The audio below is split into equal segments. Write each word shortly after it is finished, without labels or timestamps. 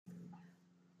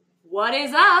What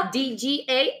is up,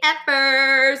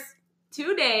 DGAFers?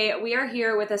 Today we are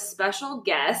here with a special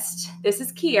guest. This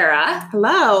is Kiera.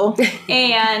 Hello.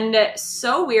 And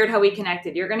so weird how we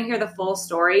connected. You're going to hear the full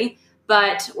story,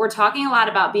 but we're talking a lot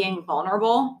about being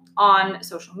vulnerable on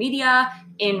social media,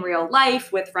 in real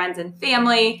life, with friends and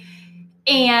family.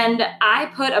 And I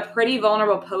put a pretty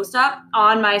vulnerable post up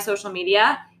on my social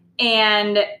media,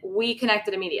 and we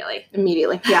connected immediately.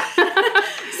 Yeah.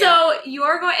 So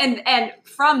you're going, and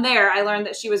from there, I learned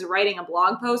that she was writing a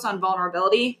blog post on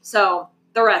vulnerability. So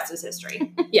the rest is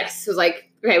history. Yes. It was like,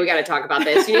 okay, we got to talk about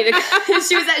this. You need to.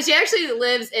 She actually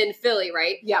lives in Philly,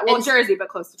 right? Yeah. Well, And Jersey, but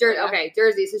close to Philly. Okay,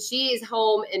 Jersey. So she's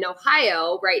home in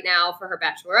Ohio right now for her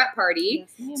bachelorette party.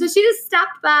 Yes, ma'am. So she just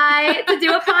stopped by to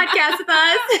do a podcast with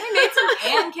us. I made some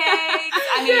pancakes.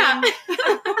 I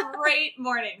mean, great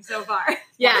morning so far.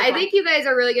 Yeah, Wonderful. I think you guys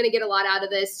are really going to get a lot out of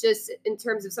this, just in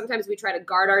terms of sometimes we try to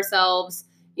guard ourselves,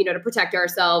 to protect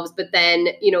ourselves, but then,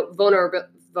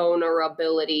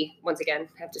 vulnerability. Once again,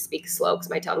 I have to speak slow because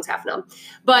my tongue's half numb.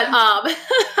 But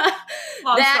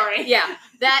Long story. Yeah,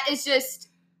 that is just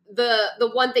the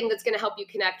one thing that's going to help you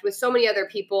connect with so many other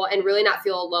people and really not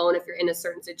feel alone if you're in a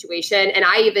certain situation. And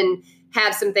I even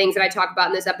have some things that I talk about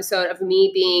in this episode of me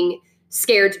being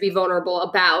scared to be vulnerable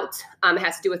about. It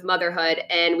has to do with motherhood,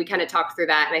 and we kind of talked through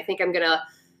that. And I think I'm going to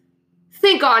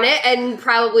think on it, and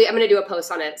probably I'm going to do a post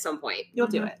on it at some point. You'll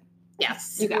do it.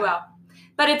 Yes. You will.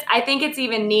 But I think it's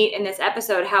even neat in this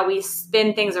episode how we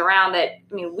spin things around that,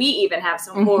 we even have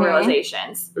some cool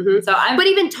realizations. Mhm. So But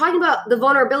even talking about the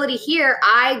vulnerability here,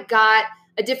 I got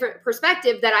a different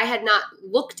perspective that I had not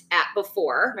looked at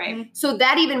before. right. So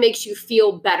that even makes you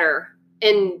feel better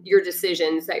in your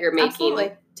decisions that you're making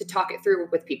Absolutely. to talk it through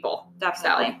with people.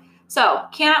 Definitely. So,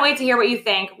 cannot wait to hear what you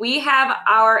think. We have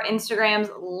our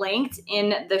Instagrams linked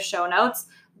in the show notes,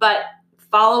 but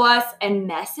follow us and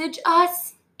message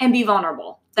us and be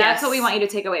vulnerable. That's Yes. what we want you to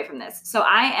take away from this. So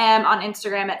I am on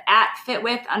Instagram at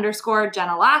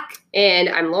 @fitwith_Jenna Locke. And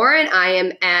I'm Lauren. I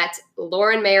am at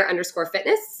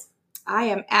LaurenMayer_fitness. I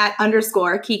am at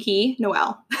 _Kiki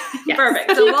Noel. Yes.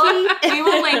 Perfect. So we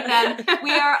will link them.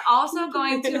 We are also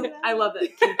going to, I love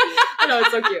it, Kiki. I know,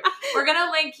 it's so cute. We're going to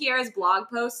link Kiera's blog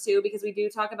post too, because we do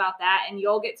talk about that, and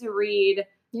you'll get to read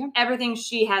everything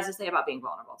she has to say about being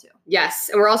vulnerable too. Yes.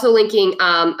 And we're also linking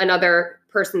another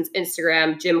person's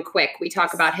Instagram, Jim Quick. We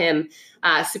talk about him.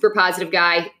 Super positive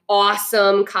guy.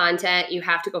 Awesome content. You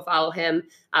have to go follow him.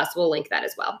 So we'll link that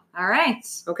as well. All right.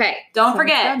 Okay. Don't Sounds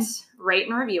forget, good. rate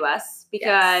and review us,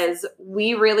 because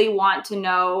we really want to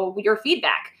know your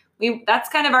feedback. That's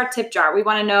kind of our tip jar. We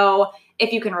want to know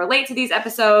if you can relate to these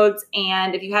episodes,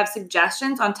 and if you have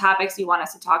suggestions on topics you want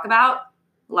us to talk about,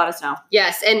 let us know.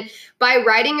 Yes. And by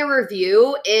writing a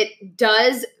review, it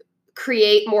does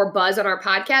create more buzz on our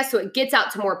podcast, so it gets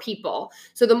out to more people.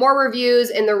 So the more reviews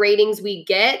and the ratings we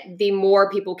get, the more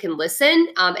people can listen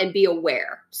and be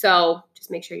aware. So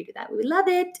just make sure you do that. We would love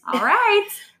it. All right.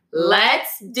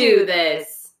 Let's do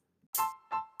this.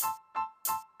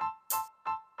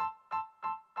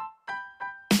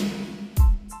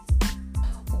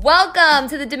 Welcome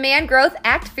to the Demand Growth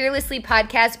Act Fearlessly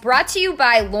podcast, brought to you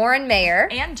by Lauren Mayer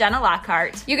And Jenna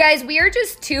Lockhart. You guys, we are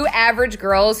just two average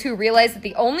girls who realized that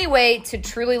the only way to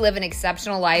truly live an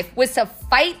exceptional life was to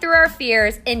fight through our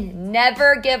fears and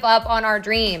never give up on our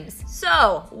dreams.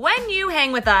 So, when you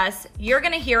hang with us, you're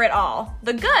going to hear it all.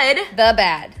 The good, The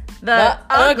bad, the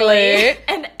ugly,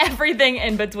 and everything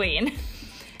in between.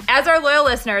 As our loyal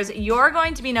listeners, you're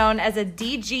going to be known as a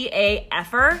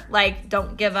DGAFer, like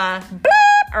don't give a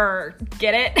bleep or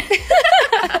get it.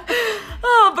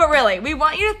 Oh, but really, we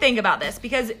want you to think about this,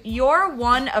 because you're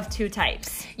one of two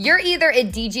types. You're either a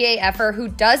DGAFer who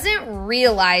doesn't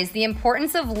realize the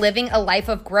importance of living a life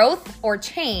of growth or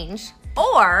change,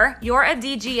 Or you're a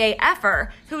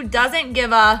DGAFer who doesn't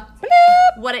give a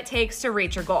bleep what it takes to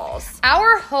reach your goals,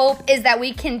 Our hope is that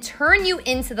we can turn you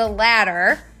into the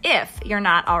latter if you're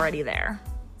not already there.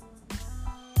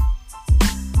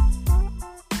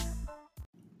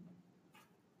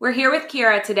 We're here with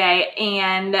Kiera today,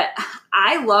 and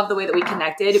I love the way that we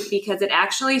connected, because it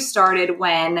actually started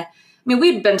when,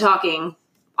 we'd been talking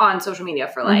on social media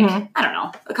for I don't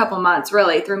know, a couple months,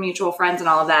 really, through mutual friends and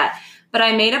all of that. But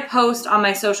I made a post on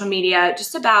my social media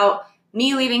just about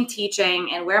me leaving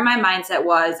teaching and where my mindset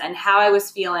was and how I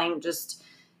was feeling, just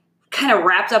kind of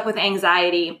wrapped up with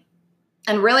anxiety.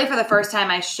 And really, for the first time,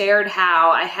 I shared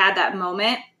how I had that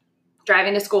moment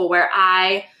driving to school where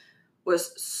I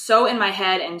was so in my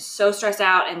head and so stressed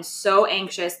out and so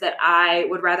anxious that I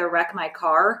would rather wreck my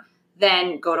car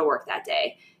than go to work that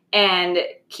day. And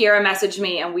Kiera messaged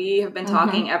me, and we have been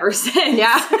talking ever since.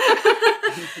 Yeah.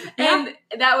 And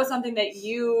that was something that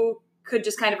you could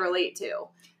just kind of relate to.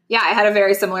 Yeah, I had a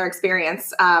very similar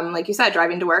experience. Like you said,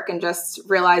 driving to work and just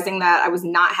realizing that I was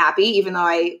not happy, even though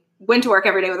I went to work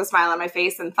every day with a smile on my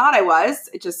face and thought I was.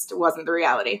 It just wasn't the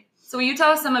reality. So will you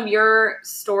tell us some of your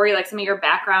story, like some of your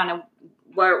background and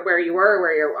where you were,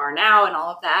 where you are now, and all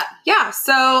of that? Yeah.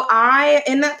 So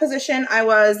in that position, I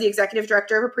was the executive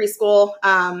director of a preschool,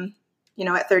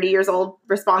 at 30 years old,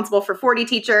 responsible for 40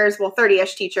 teachers,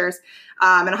 30-ish teachers,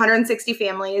 and 160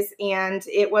 families. And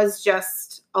it was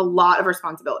just a lot of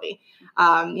responsibility.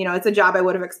 It's a job I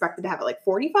would have expected to have at like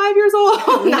 45 years old,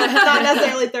 not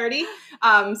necessarily 30.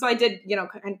 So I did,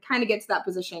 kind of get to that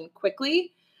position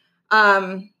quickly.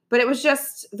 But it was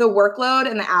just the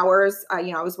workload and the hours. I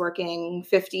was working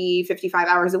 50, 55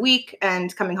 hours a week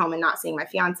and coming home and not seeing my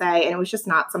fiance. And it was just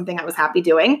not something I was happy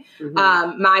doing.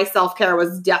 My self-care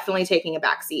was definitely taking a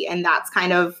backseat. And that's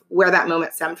kind of where that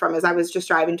moment stemmed from, is I was just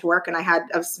driving to work and I had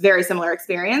a very similar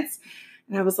experience.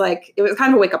 And I was like, it was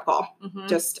kind of a wake-up call.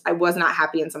 Just, I was not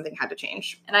happy and something had to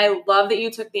change. And I love that you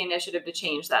took the initiative to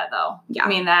change that, though. Yeah. I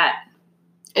mean, that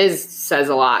says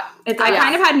a lot. I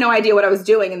kind of had no idea what I was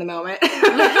doing in the moment.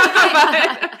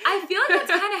 I feel like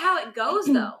that's kind of how it goes,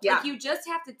 though. Yeah. Like, you just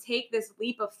have to take this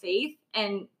leap of faith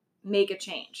and make a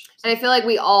change. And I feel like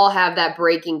we all have that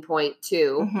breaking point,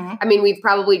 too. I mean, we've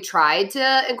probably tried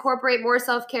to incorporate more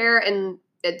self-care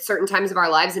at certain times of our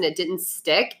lives, and it didn't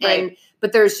stick. Right.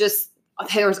 But there's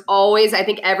always, I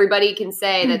think everybody can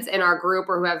say that's in our group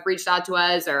or who have reached out to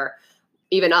us or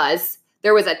even us,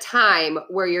 there was a time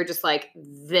where you're just like,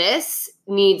 this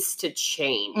needs to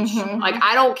change. Like,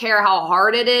 I don't care how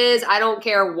hard it is. I don't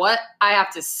care what I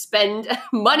have to spend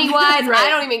money-wise. Right. I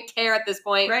don't even care at this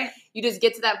point. Right. You just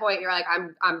get to that point, you're like,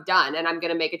 I'm done, and I'm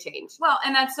going to make a change. Well,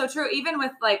 and that's so true, even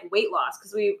with like weight loss,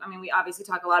 because we obviously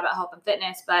talk a lot about health and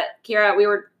fitness, but Kiera, we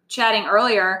were chatting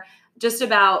earlier just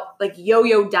about like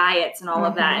yo-yo diets and all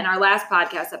of that. And our last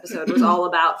podcast episode was all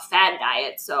about fad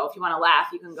diets. So if you want to laugh,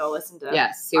 you can go listen to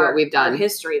see what we've done. Our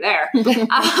history there.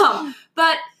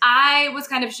 But I was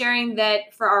kind of sharing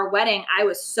that for our wedding, I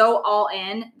was so all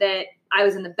in that I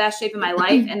was in the best shape of my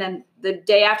life. And then the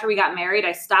day after we got married,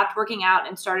 I stopped working out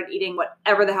and started eating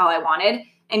whatever the hell I wanted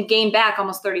and gained back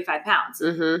almost 35 pounds.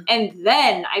 And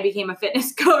then I became a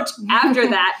fitness coach after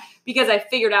that, because I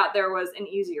figured out there was an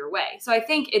easier way. So I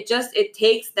think it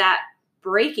takes that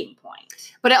breaking point.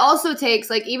 But it also takes,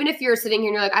 like, even if you're sitting here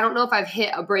and you're like, I don't know if I've hit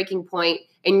a breaking point,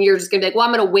 and you're just going to be like, well,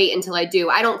 I'm going to wait until I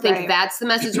do. I don't think that's the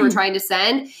message we're trying to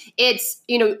send. It's,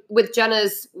 with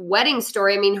Jenna's wedding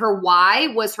story, I mean, her why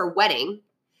was her wedding,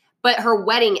 but her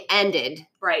wedding ended.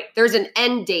 Right. There's an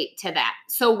end date to that.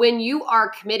 So when you are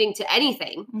committing to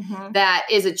anything that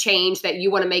is a change that you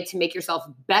want to make yourself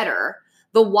better,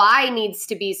 the why needs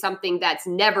to be something that's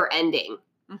never ending.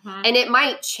 And it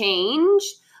might change,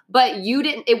 but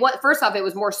first off, it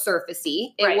was more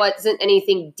surfacey. It wasn't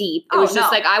anything deep. It was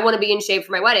just like, I want to be in shape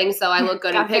for my wedding, so I look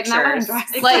good in pictures.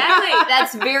 Exactly. Like,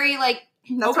 that's very like,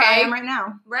 That's where I am right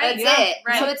now. Right. That's it.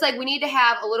 Right. So it's like, we need to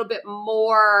have a little bit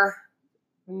more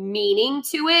meaning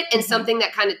to it and something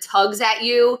that kind of tugs at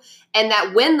you, and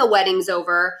that when the wedding's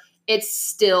over, it's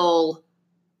still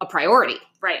a priority.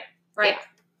 Right. Yeah.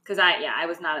 Because I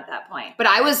was not at that point. But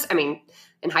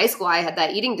in high school, I had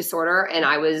that eating disorder, and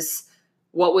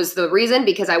what was the reason?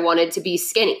 Because I wanted to be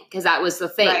skinny, because that was the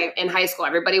thing in high school.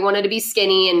 Everybody wanted to be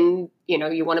skinny, and,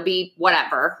 you want to be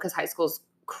whatever, because high school's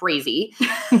crazy.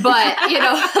 But,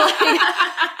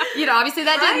 obviously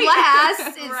that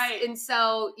didn't last. And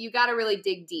so you got to really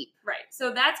dig deep. Right.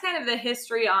 So that's kind of the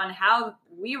history on how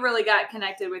we really got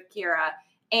connected with Kiera.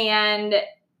 And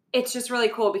it's just really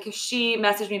cool because she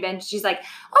messaged me, Ben. She's like,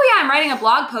 oh, yeah, I'm writing a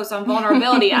blog post on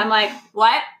vulnerability. I'm like,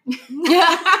 what?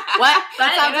 What?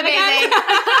 That sounds amazing.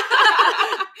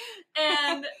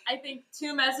 And I think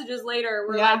 2 messages later,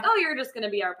 we're like, oh, you're just going to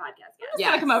be our podcast guest.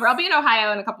 Yeah, come over. I'll be in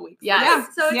Ohio in a couple weeks. Yes.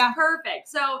 So it's perfect.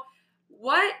 So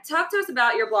talk to us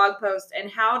about your blog post, and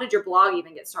how did your blog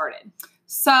even get started?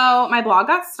 So my blog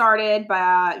got started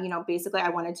by, basically I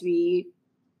wanted to be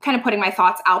kind of putting my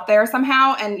thoughts out there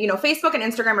somehow. And, Facebook and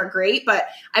Instagram are great, but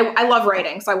I love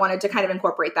writing. So I wanted to kind of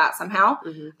incorporate that somehow.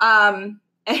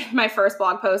 And my first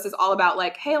blog post is all about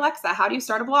like, hey, Alexa, how do you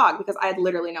start a blog? Because I had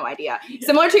literally no idea.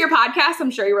 Similar to your podcast,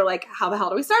 I'm sure you were like, how the hell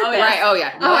do we start this? Right. Oh,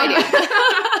 yeah. No idea.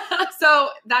 So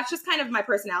that's just kind of my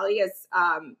personality is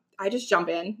I just jump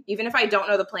in. Even if I don't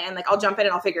know the plan, like I'll jump in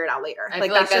and I'll figure it out later. I feel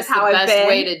like that's just how I've been. Best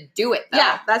way to do it, though.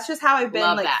 Yeah, that's just how I've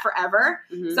been forever.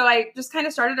 So I just kind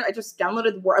of started, I just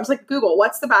downloaded Word. I was like, Google,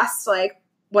 what's the best, like,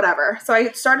 whatever. So I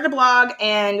started a blog,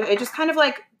 and it just kind of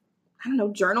like, I don't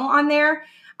know, journal on there.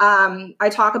 I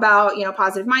talk about,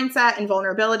 positive mindset and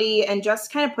vulnerability and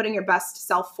just kind of putting your best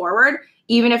self forward,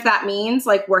 even if that means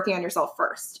like working on yourself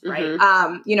first. Right.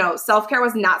 Self-care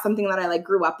was not something that I like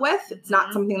grew up with. It's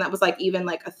not something that was like even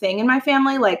like a thing in my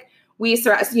family. Like we,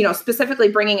 specifically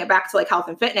bringing it back to like health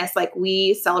and fitness, like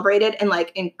we celebrated and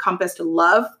like encompassed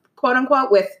love, quote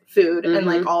unquote, with food and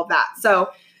like all of that.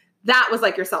 So that was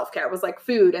like your self-care. It was like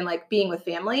food and like being with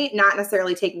family, not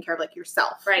necessarily taking care of like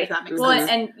yourself. Right. If that makes well,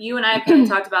 sense. And you and I have kind of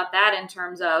talked about that in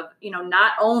terms of,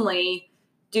 not only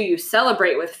do you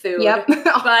celebrate with food,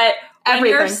 but when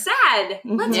you're sad,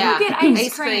 let's go get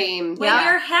ice cream. When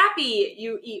you're happy,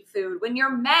 you eat food. When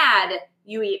you're mad,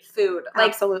 you eat food. Like,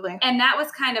 absolutely. And that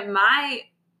was kind of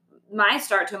my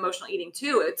start to emotional eating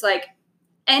too. It's like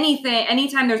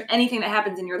anytime there's anything that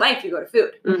happens in your life, you go to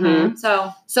food. Mm-hmm.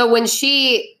 So when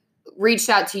she reached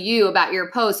out to you about your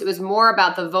post, it was more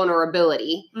about the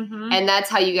vulnerability. And that's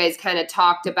how you guys kind of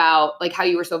talked about like how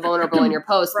you were so vulnerable in your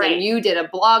post. Right. And you did a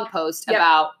blog post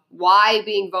about why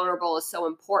being vulnerable is so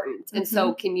important. And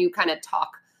so can you kind of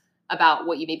talk about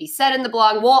what you maybe said in the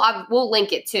blog? We'll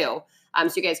link it too.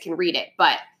 So you guys can read it.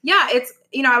 But yeah, it's,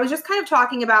 I was just kind of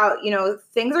talking about,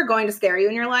 things are going to scare you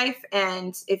in your life.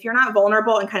 And if you're not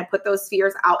vulnerable and kind of put those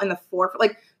fears out in the forefront,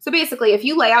 like, so basically if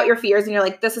you lay out your fears and you're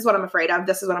like, this is what I'm afraid of,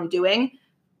 this is what I'm doing,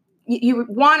 you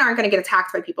aren't going to get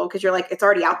attacked by people because you're like, it's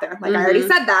already out there. Like I already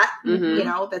said that,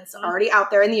 that's already out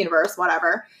there in the universe,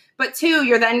 whatever. But two,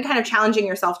 you're then kind of challenging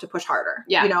yourself to push harder.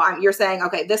 Yeah. You're saying,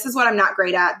 okay, this is what I'm not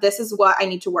great at. This is what I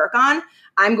need to work on.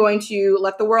 I'm going to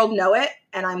let the world know it,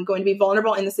 and I'm going to be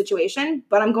vulnerable in the situation,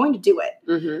 but I'm going to do it.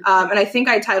 And I think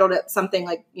I titled it something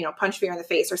like, punch fear in the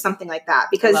face or something like that,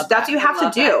 because that's what you have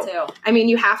to do. I mean,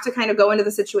 you have to kind of go into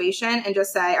the situation and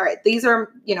just say, all right, these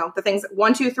are, the things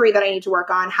 1, 2, 3 that I need to work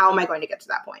on. How am I going to get to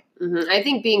that point? I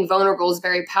think being vulnerable is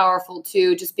very powerful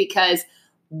too, just because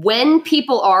when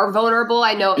people are vulnerable,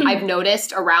 I know I've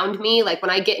noticed around me, like when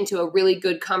I get into a really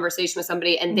good conversation with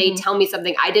somebody and they tell me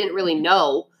something I didn't really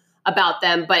know about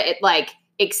them, but it like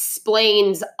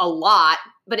explains a lot,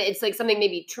 but it's like something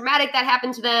maybe traumatic that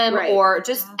happened to them or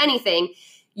just anything.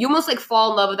 You almost like fall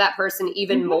in love with that person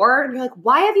even more. And you're like,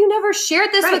 why have you never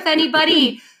shared this with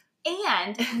anybody?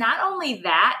 And not only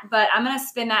that, but I'm going to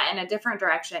spin that in a different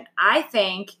direction. I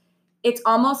think it's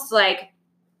almost like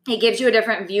it gives you a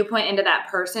different viewpoint into that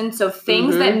person. So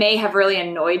things that may have really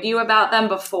annoyed you about them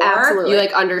before, you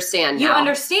like understand now. You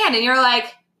understand and you're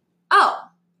like, oh,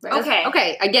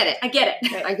 okay, I get it.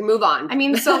 Right. I can move on. I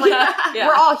mean, so like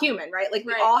we're all human, right? Like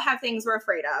we all have things we're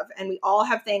afraid of, and we all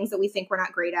have things that we think we're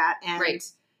not great at. And,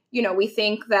 we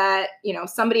think that,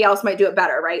 somebody else might do it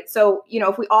better, right? So,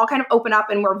 if we all kind of open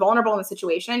up and we're vulnerable in the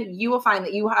situation, you will find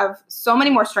that you have so many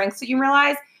more strengths that you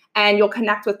realize. And you'll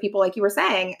connect with people, like you were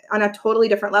saying, on a totally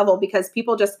different level, because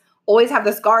people just always have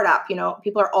this guard up.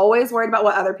 People are always worried about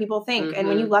what other people think. And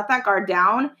when you let that guard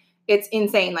down, it's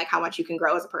insane, like how much you can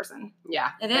grow as a person. Yeah,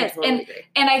 it is.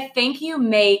 And I think you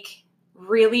make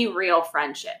really real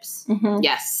friendships.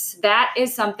 Yes. That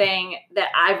is something that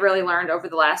I've really learned over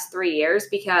the last 3 years,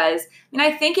 because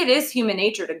I think it is human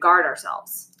nature to guard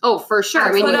ourselves. Oh, for sure.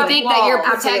 Absolutely. I mean, you think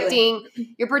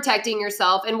that you're protecting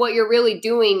yourself, and what you're really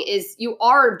doing is you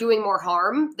are doing more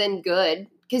harm than good,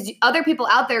 because other people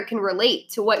out there can relate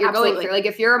to what you're going through. Like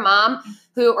if you're a mom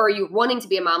or you wanting to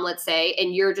be a mom, let's say,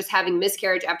 and you're just having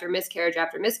miscarriage after miscarriage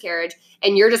after miscarriage,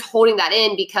 and you're just holding that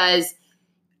in because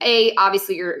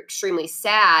obviously you're extremely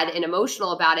sad and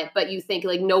emotional about it, but you think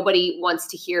like nobody wants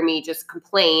to hear me just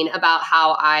complain about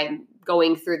how I'm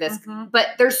going through this. But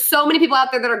there's so many people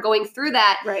out there that are going through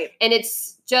that. Right. And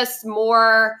it's just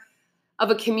more of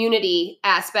a community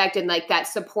aspect and like that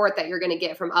support that you're going to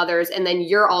get from others. And then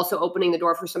you're also opening the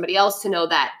door for somebody else to know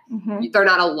that they're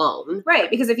not alone. Right.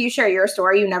 Because if you share your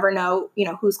story, you never know,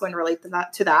 who's going to relate to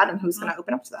that and who's going to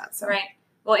open up to that. So. Right.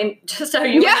 Well, and just how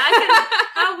you and I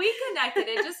how we connected,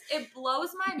 it blows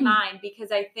my mind,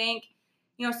 because I think,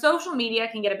 social media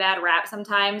can get a bad rap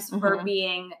sometimes for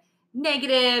being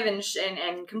negative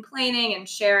and complaining and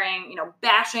sharing,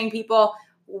 bashing people.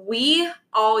 We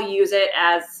all use it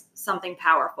as something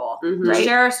powerful to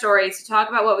share our stories, to talk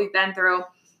about what we've been through.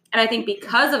 And I think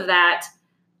because of that,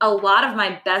 a lot of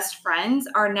my best friends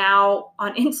are now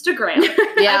on Instagram.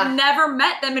 I've never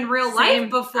met them in real life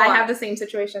before. I have the same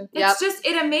situation. It's just,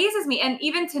 it amazes me. And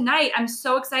even tonight, I'm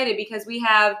so excited because we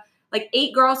have like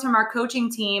 8 girls from our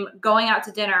coaching team going out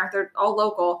to dinner. They're all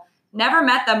local. Never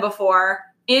met them before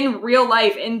in real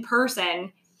life, in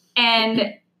person.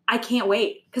 And I can't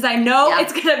wait because I know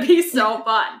it's going to be so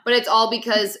fun. But it's all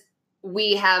because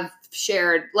we have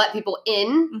let people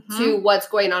in to what's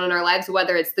going on in our lives,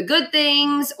 whether it's the good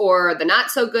things or the not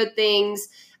so good things.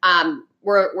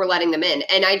 we're letting them in.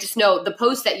 And I just know the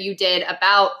post that you did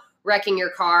about wrecking your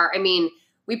car. I mean,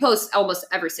 we post almost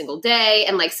every single day,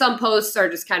 and like some posts are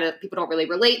just kind of people don't really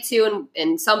relate to,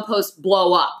 and some posts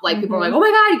blow up. Like people are like, oh my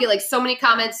God, you get like so many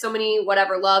comments, so many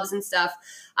whatever loves and stuff.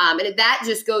 And that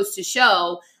just goes to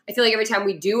show, I feel like every time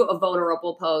we do a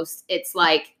vulnerable post, it's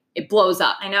like it blows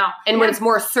up. I know. And when it's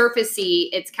more surfacey,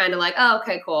 it's kind of like, oh,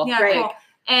 okay, cool. Yeah, Like,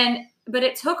 cool. But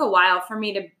it took a while for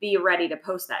me to be ready to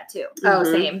post that too. Oh,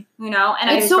 same. You know,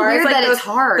 and it's so weird that it's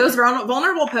hard. Those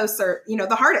vulnerable posts are,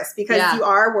 the hardest because you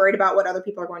are worried about what other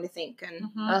people are going to think and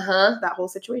that whole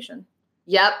situation.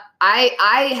 Yep.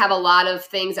 I have a lot of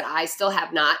things that I still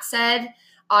have not said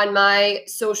on my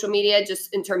social media,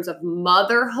 just in terms of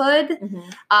motherhood.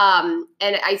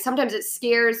 And sometimes it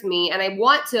scares me, and I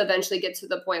want to eventually get to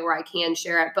the point where I can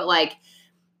share it. But like,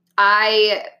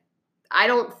 I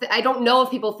don't know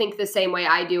if people think the same way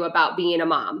I do about being a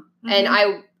mom.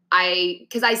 And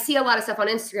because I see a lot of stuff on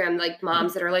Instagram, like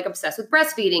moms that are like obsessed with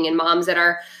breastfeeding and moms that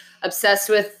are obsessed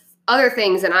with other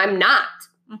things, and I'm not.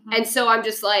 And so I'm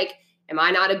just like, am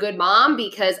I not a good mom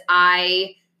because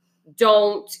I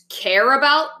don't care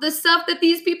about the stuff that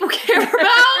these people care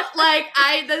about? Like,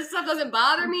 this stuff doesn't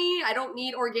bother me. I don't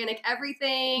need organic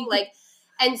everything. Like,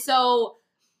 and so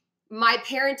my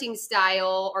parenting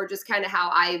style, or just kind of how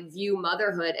I view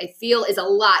motherhood, I feel is a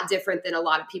lot different than a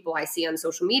lot of people I see on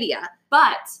social media.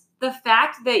 But the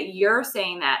fact that you're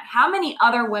saying that, how many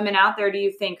other women out there do you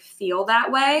think feel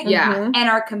that way? Yeah. And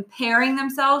are comparing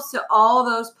themselves to all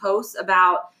those posts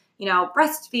about,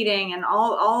 breastfeeding and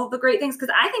all the great things? Because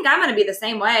I think I'm going to be the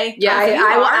same way. Yeah,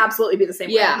 I will absolutely be the same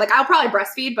way. Like, I'll probably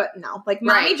breastfeed, but no. Like,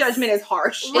 mommy judgment is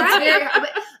harsh.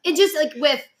 It just like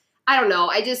with, I don't know.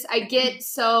 I get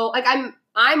so like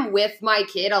I'm with my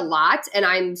kid a lot, and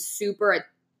I'm super,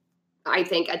 I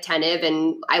think, attentive,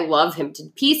 and I love him to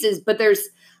pieces. But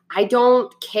I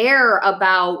don't care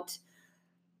about,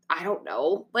 I don't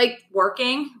know, like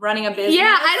working, running a business.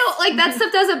 Yeah, I don't like that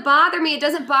stuff. Doesn't bother me. It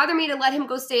doesn't bother me to let him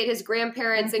go stay at his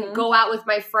grandparents and go out with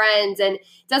my friends, and it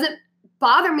doesn't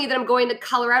bother me that I'm going to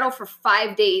Colorado for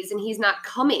 5 days and he's not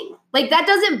coming. Like, that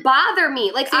doesn't bother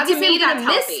me. Like, obviously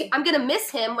I'm gonna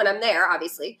miss him when I'm there,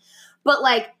 obviously. But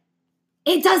like,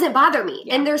 it doesn't bother me.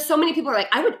 Yeah. And there's so many people who are like,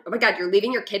 oh my God, you're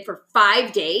leaving your kid for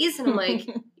 5 days? And I'm like,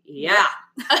 yeah.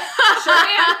 Sure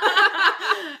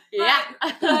am. Yeah.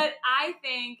 But I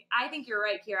think you're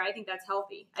right, Kira. I think that's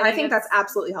healthy. I think that's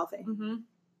absolutely healthy.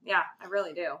 Yeah, I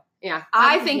really do. Yeah.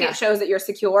 I think it shows that you're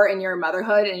secure in your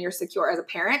motherhood and you're secure as a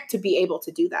parent to be able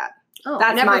to do that. Oh,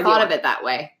 I never thought of it that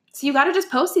way. So you got to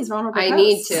just post these vulnerable posts. I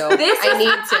need to. But this right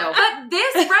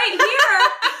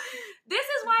here, this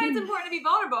is why it's important to be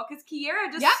vulnerable, because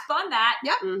Kiera just spun that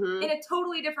in a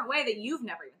totally different way that you've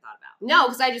never even thought about. No,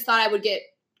 because I just thought I would get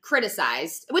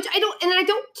criticized, which I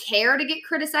don't care to get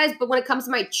criticized, but when it comes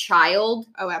to my child,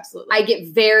 oh, absolutely, I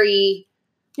get very...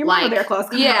 Your mama bear claws.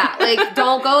 Yeah, like,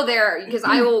 don't go there, because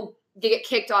I will get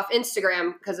kicked off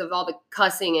Instagram because of all the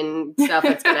cussing and stuff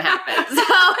that's going to happen. So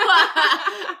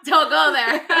don't go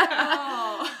there.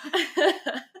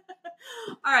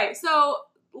 All right, so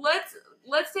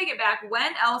let's take it back.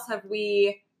 When else have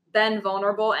we been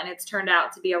vulnerable and it's turned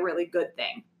out to be a really good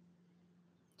thing?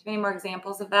 Do you have any more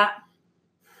examples of that?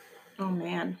 Oh,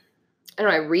 man. I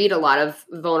don't know. I read a lot of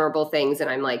vulnerable things and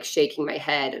I'm like shaking my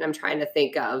head and I'm trying to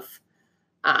think of,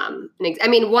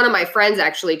 one of my friends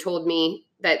actually told me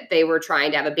that they were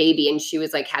trying to have a baby and she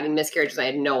was like having miscarriages. I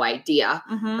had no idea.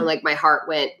 And like my heart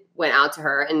went out to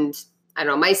her. And I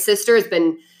don't know, my sister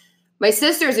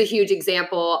is a huge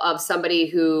example of somebody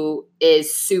who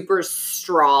is super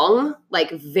strong, like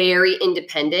very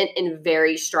independent and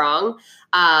very strong.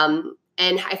 And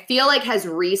I feel like has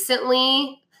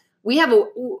recently, we have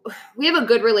a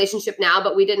good relationship now,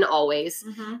 but we didn't always.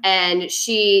 And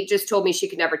she just told me she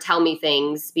could never tell me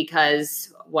things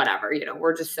because whatever,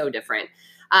 we're just so different.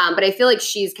 But I feel like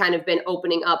she's kind of been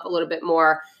opening up a little bit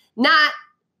more, not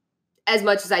as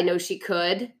much as I know she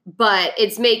could, but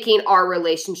it's making our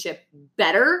relationship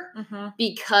better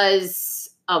because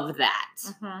of that.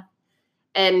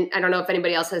 And I don't know if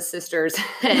anybody else has sisters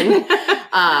and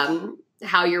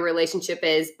how your relationship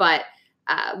is, but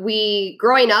we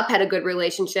growing up had a good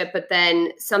relationship, but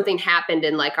then something happened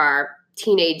in like our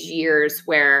teenage years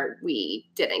where we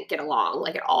didn't get along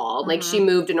like at all. Like she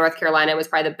moved to North Carolina. It was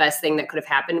probably the best thing that could have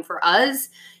happened for us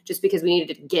just because we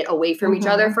needed to get away from each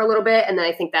other for a little bit. And then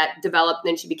I think that developed, and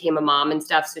then she became a mom and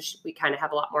stuff. So we kind of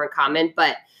have a lot more in common,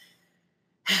 but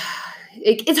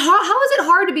it's hard. How is it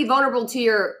hard to be vulnerable to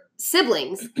your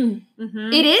siblings?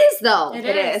 It is though. It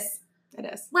is.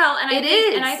 Well, and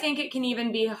I think it can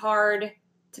even be hard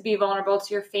to be vulnerable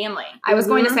to your family. I was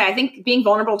going to say, I think being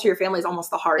vulnerable to your family is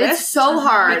almost the hardest. It's so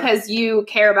hard. Because you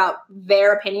care about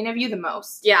their opinion of you the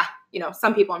most. Yeah. You know,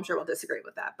 some people I'm sure will disagree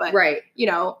with that. But, Right. you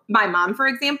know, my mom, for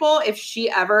example, if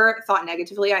she ever thought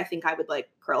negatively, I think I would like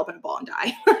curl up in a ball and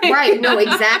die. Right. No,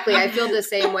 exactly. I feel the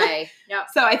same way.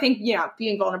 So I think, you know,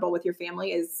 being vulnerable with your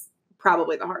family is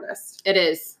probably the hardest. It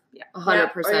is. Yeah.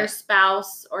 100%. Or your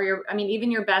spouse or even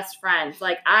your best friends.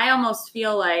 Like, I almost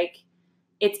feel like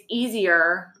it's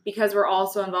easier because we're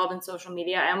also involved in social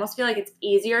media. I almost feel like it's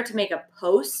easier to make a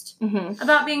post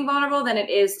about being vulnerable than it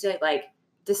is to like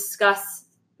discuss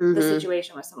the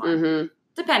situation with someone,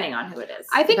 depending on who it is.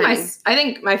 I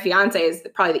think my fiance is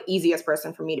probably the easiest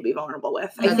person for me to be vulnerable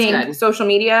with. That's I think good. social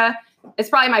media, it's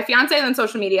probably my fiance, then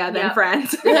social media, then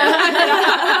friends.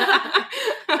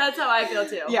 That's how I feel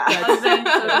too. Yeah. Husband,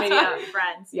 social media,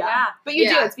 friends. Yeah. But you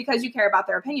do. It's because you care about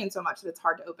their opinion so much that it's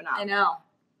hard to open up. I know.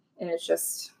 And it's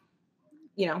just,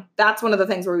 you know, that's one of the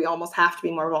things where we almost have to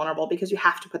be more vulnerable because you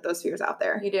have to put those fears out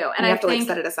there. You do. And you have to like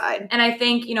set it aside. And I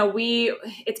think, you know,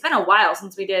 it's been a while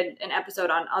since we did an episode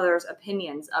on others'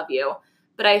 opinions of you.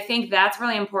 But I think that's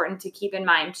really important to keep in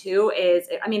mind too is,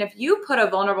 I mean, if you put a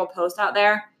vulnerable post out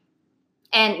there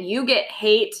and you get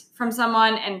hate from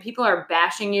someone and people are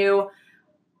bashing you,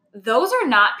 those are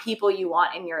not people you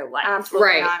want in your life.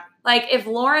 Absolutely not. Like if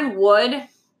Lauren would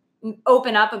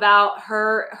open up about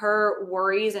her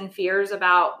worries and fears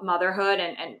about motherhood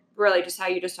and really just how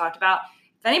you just talked about,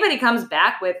 if anybody comes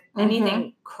back with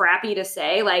anything crappy to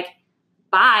say, like,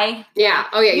 bye. Yeah.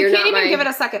 Oh yeah. You You're can't not even my give it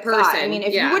a second person. thought. I mean,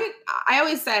 if you wouldn't, I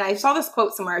always said, I saw this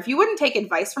quote somewhere, if you wouldn't take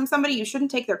advice from somebody, you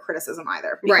shouldn't take their criticism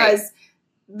either. Because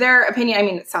their opinion, I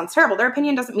mean, it sounds terrible. Their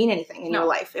opinion doesn't mean anything in your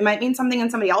life. It might mean something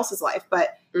in somebody else's life,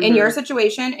 but in your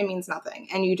situation, it means nothing.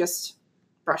 And you just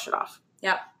brush it off.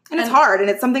 Yep. And it's hard, and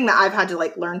it's something that I've had to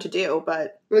like learn to do.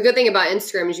 But the good thing about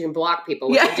Instagram is you can block people,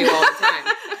 which I do all the time.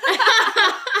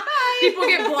 People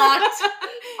get blocked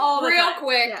all the real time.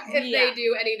 quick if they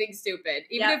do anything stupid.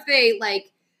 Even if they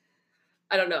like,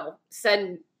 I don't know,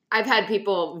 I've had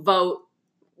people vote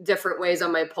different ways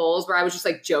on my polls where I was just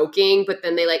like joking, but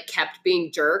then they like kept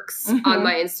being jerks on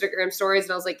my Instagram stories,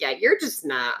 and I was like, yeah, you're just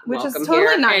not welcome here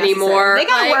anymore. They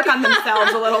gotta work on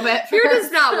themselves a little bit. You're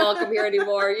just not welcome here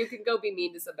anymore. You can go be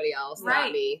mean to somebody else,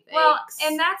 not me. Thanks. Well,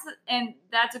 and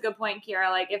that's a good point,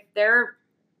 Kiera. Like if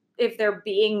they're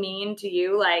being mean to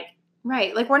you, like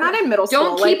like we're not in middle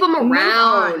school. Don't keep them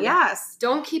around. Yes,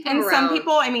 don't keep them around. And some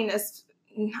people, I mean,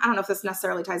 I don't know if this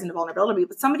necessarily ties into vulnerability,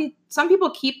 but some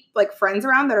people keep like friends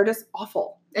around that are just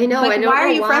awful. I know. Like, I know. Why are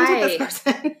you friends with this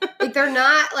person? Like they're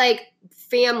not like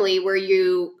family where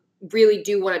you really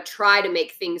do want to try to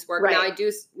make things work. Now I do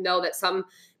know that some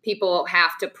people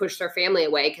have to push their family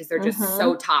away because they're just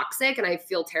so toxic, and I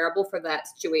feel terrible for that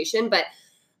situation. But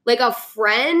like a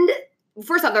friend,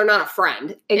 first off, they're not a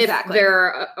friend. Exactly. If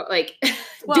they're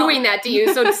doing that to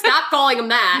you. So stop calling them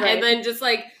that, and then just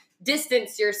like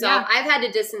distance yourself. I've had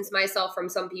to distance myself from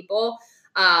some people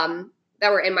that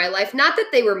were in my life. Not that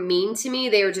they were mean to me.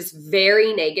 They were just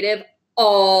very negative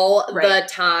all the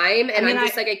time. And I'm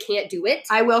just like, I can't do it.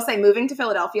 I will say moving to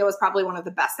Philadelphia was probably one of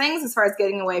the best things as far as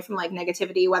getting away from like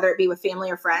negativity, whether it be with family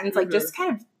or friends. Like just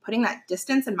kind of putting that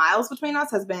distance and miles between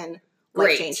us has been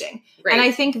life-changing. And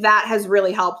I think that has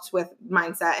really helped with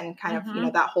mindset and kind of, you know,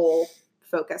 that whole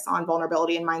focus on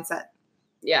vulnerability and mindset.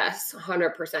 Yes,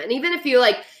 100%. And even if you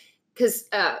like, because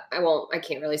I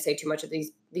can't really say too much of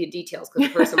the details because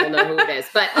the person will know who it is.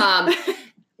 But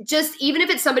just even if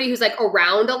it's somebody who's like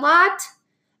around a lot,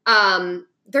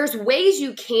 there's ways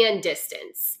you can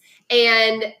distance.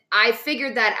 And I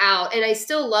figured that out. And I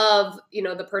still love, you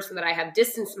know, the person that I have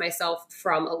distanced myself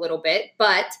from a little bit.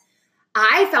 But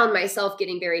I found myself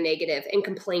getting very negative and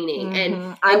complaining and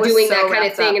doing that kind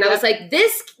of thing. And I was like,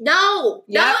 no.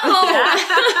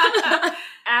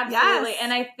 Absolutely. Yes.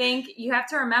 And I think you have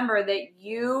to remember that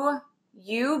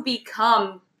you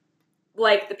become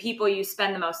like the people you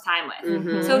spend the most time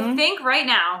with. So think right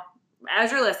now,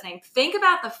 as you're listening, think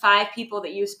about the 5 people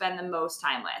that you spend the most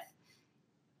time with.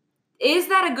 Is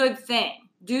that a good thing?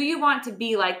 Do you want to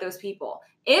be like those people?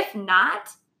 If not,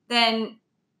 then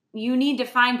you need to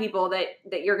find people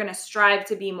that you're going to strive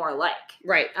to be more like.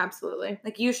 Right. Absolutely.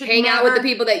 Like you should hang out with the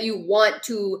people that you want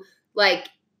to like.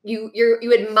 You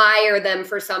admire them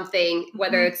for something,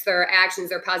 whether it's their actions,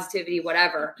 their positivity,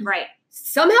 whatever. Right.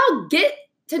 Somehow get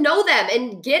to know them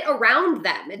and get around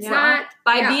them. It's not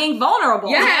by being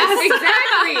vulnerable. Yes,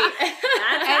 exactly.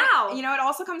 That's how. You know, it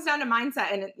also comes down to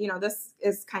mindset, and you know, this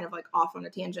is kind of like off on a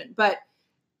tangent, but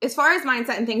as far as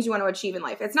mindset and things you want to achieve in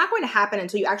life, it's not going to happen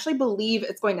until you actually believe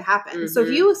it's going to happen. So if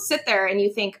you sit there and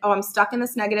you think, oh, I'm stuck in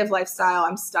this negative lifestyle,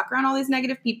 I'm stuck around all these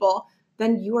negative people,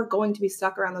 then you are going to be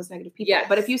stuck around those negative people. Yes.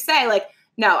 But if you say like,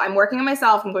 no, I'm working on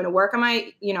myself. I'm going to work on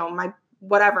my, my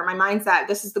whatever, my mindset.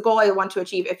 This is the goal I want to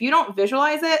achieve. If you don't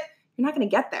visualize it, you're not going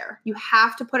to get there. You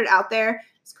have to put it out there.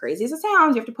 As crazy as it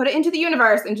sounds, you have to put it into the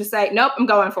universe and just say, nope, I'm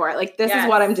going for it. Like, this is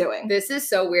what I'm doing. This is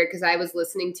so weird because I was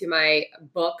listening to my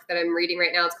book that I'm reading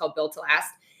right now. It's called Built to Last.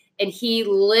 And he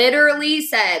literally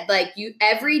said, like, you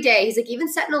every day, he's like,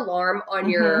 even set an alarm on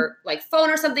your like phone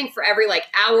or something for every like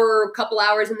hour, couple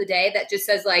hours in the day that just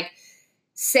says like,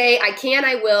 say, I can,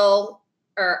 I will,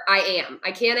 or I am.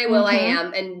 I can, I will, I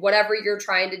am, and whatever you're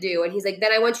trying to do. And he's like,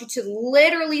 then I want you to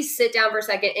literally sit down for a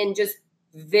second and just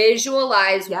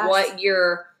visualize what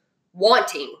you're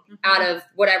wanting out of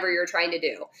whatever you're trying to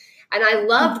do. And I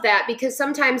love that because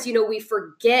sometimes, we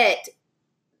forget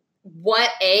what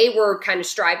we're kind of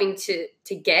striving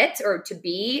to get or to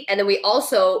be. And then we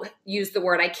also use the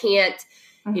word I can't,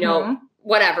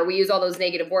 whatever. We use all those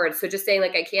negative words. So just saying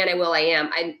like, I can, I will, I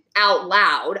am. I'm out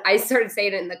loud. I started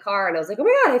saying it in the car and I was like, oh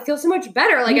my God, I feel so much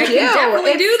better. Like I can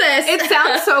definitely do this. It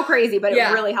sounds so crazy, but it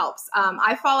really helps.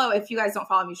 I follow, if you guys don't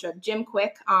follow him, you should, Jim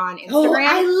Quick on Instagram. Oh,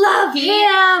 I love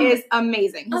him. He is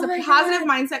amazing. He's a positive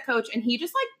mindset coach and he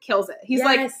just like kills it. He's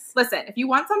like, listen, if you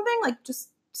want something, like just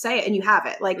say it and you have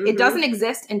it. Like it doesn't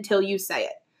exist until you say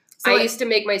it. So I used to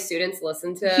make my students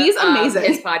listen to he's amazing.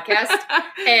 His podcast.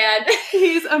 And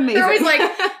he's amazing. They're always like,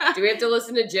 do we have to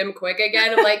listen to Jim Quick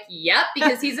again? I'm like, yep,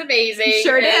 because he's amazing.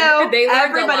 Sure do. They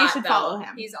Everybody a lot, should though. follow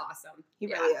him. He's awesome. He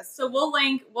really is. So we'll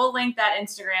link that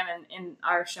Instagram in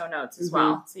our show notes as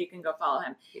well. So you can go follow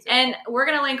him. And we're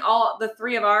going to link all the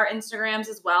 3 of our Instagrams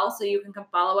as well. So you can come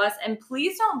follow us. And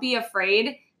please don't be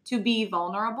afraid to be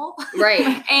vulnerable. Right.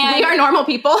 And we are normal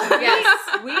people.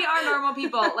 Yes, we are normal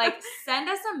people. Like, send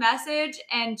us a message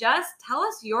and just tell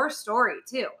us your story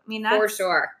too. I mean, that's, for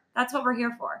sure. That's what we're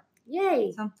here for.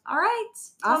 Yay. So, all right.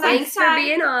 Awesome. Thanks for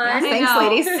being on. Yes, thanks,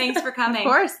 ladies. Thanks for coming. Of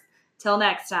course. Till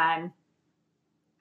next time.